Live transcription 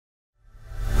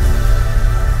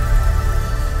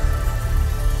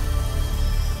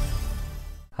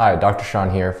Hi, Dr.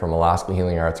 Sean here from Alaska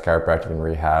Healing Arts Chiropractic and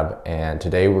Rehab, and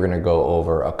today we're going to go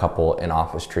over a couple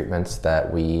in-office treatments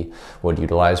that we would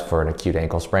utilize for an acute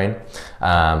ankle sprain.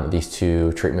 These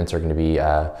two treatments are going to be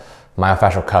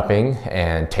myofascial cupping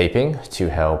and taping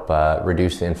to help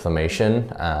reduce the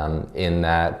inflammation in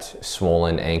that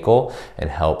swollen ankle and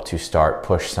help to start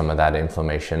push some of that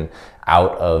inflammation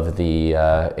out of the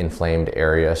inflamed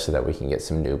area so that we can get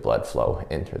some new blood flow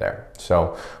into there.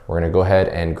 So we're going to go ahead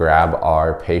and grab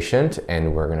our patient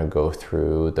and we're going to go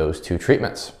through those two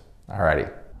treatments.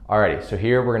 Alrighty, so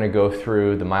here we're going to go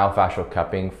through the myofascial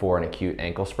cupping for an acute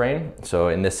ankle sprain. So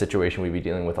in this situation, we'd be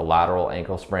dealing with a lateral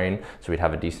ankle sprain. So we'd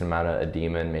have a decent amount of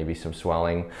edema and maybe some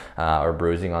swelling or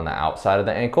bruising on the outside of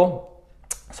the ankle.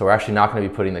 So we're actually not going to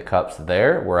be putting the cups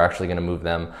there. We're actually going to move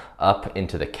them up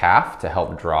into the calf to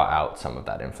help draw out some of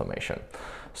that inflammation.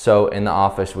 So in the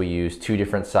office, we use two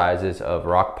different sizes of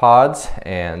rock pods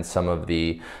and some of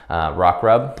the rock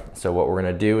rub. So what we're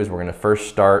going to do is we're going to first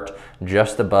start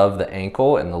just above the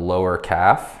ankle in the lower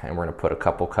calf, and we're going to put a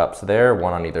couple cups there,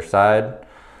 one on either side.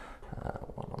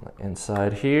 One on the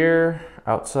inside here,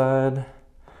 outside,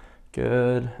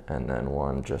 good, and then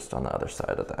one just on the other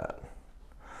side of that.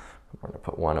 We're going to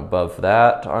put one above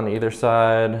that on either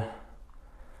side.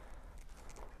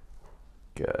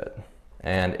 Good.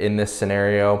 And in this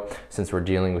scenario, since we're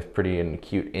dealing with an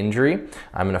acute injury,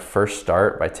 I'm going to first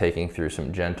start by taking through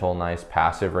some gentle, nice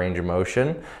passive range of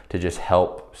motion to just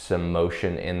help some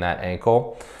motion in that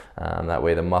ankle. That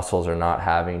way the muscles are not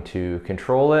having to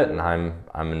control it, and I'm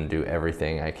going to do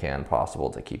everything I can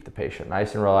possible to keep the patient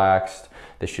nice and relaxed.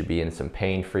 This should be in some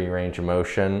pain-free range of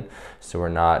motion, so we're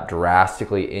not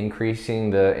drastically increasing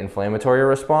the inflammatory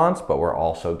response, but we're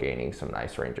also gaining some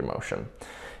nice range of motion.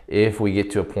 If we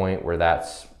get to a point where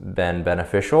that's been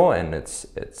beneficial and it's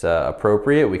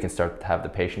appropriate, we can start to have the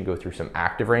patient go through some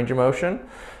active range of motion,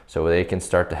 so they can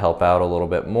start to help out a little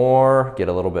bit more, get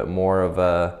a little bit more of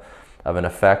an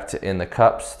effect in the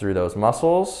cups through those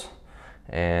muscles,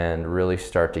 and really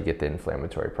start to get the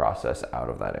inflammatory process out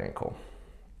of that ankle.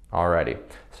 Alrighty,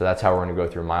 so that's how we're going to go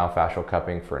through myofascial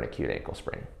cupping for an acute ankle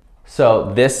sprain.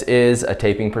 So this is a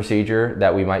taping procedure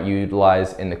that we might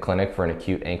utilize in the clinic for an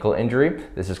acute ankle injury.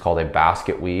 This is called a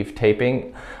basket weave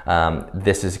taping.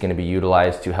 This is going to be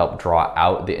utilized to help draw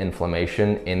out the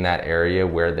inflammation in that area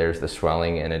where there's the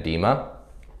swelling and edema.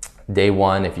 Day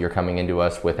one, if you're coming into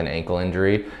us with an ankle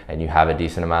injury and you have a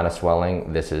decent amount of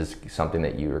swelling, this is something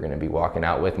that you are going to be walking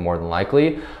out with more than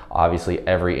likely. Obviously,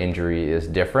 every injury is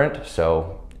different,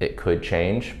 so it could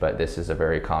change, but this is a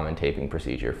very common taping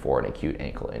procedure for an acute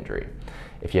ankle injury.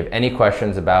 If you have any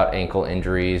questions about ankle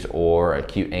injuries or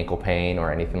acute ankle pain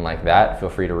or anything like that, feel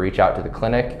free to reach out to the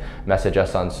clinic, message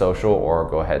us on social, or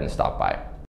go ahead and stop by.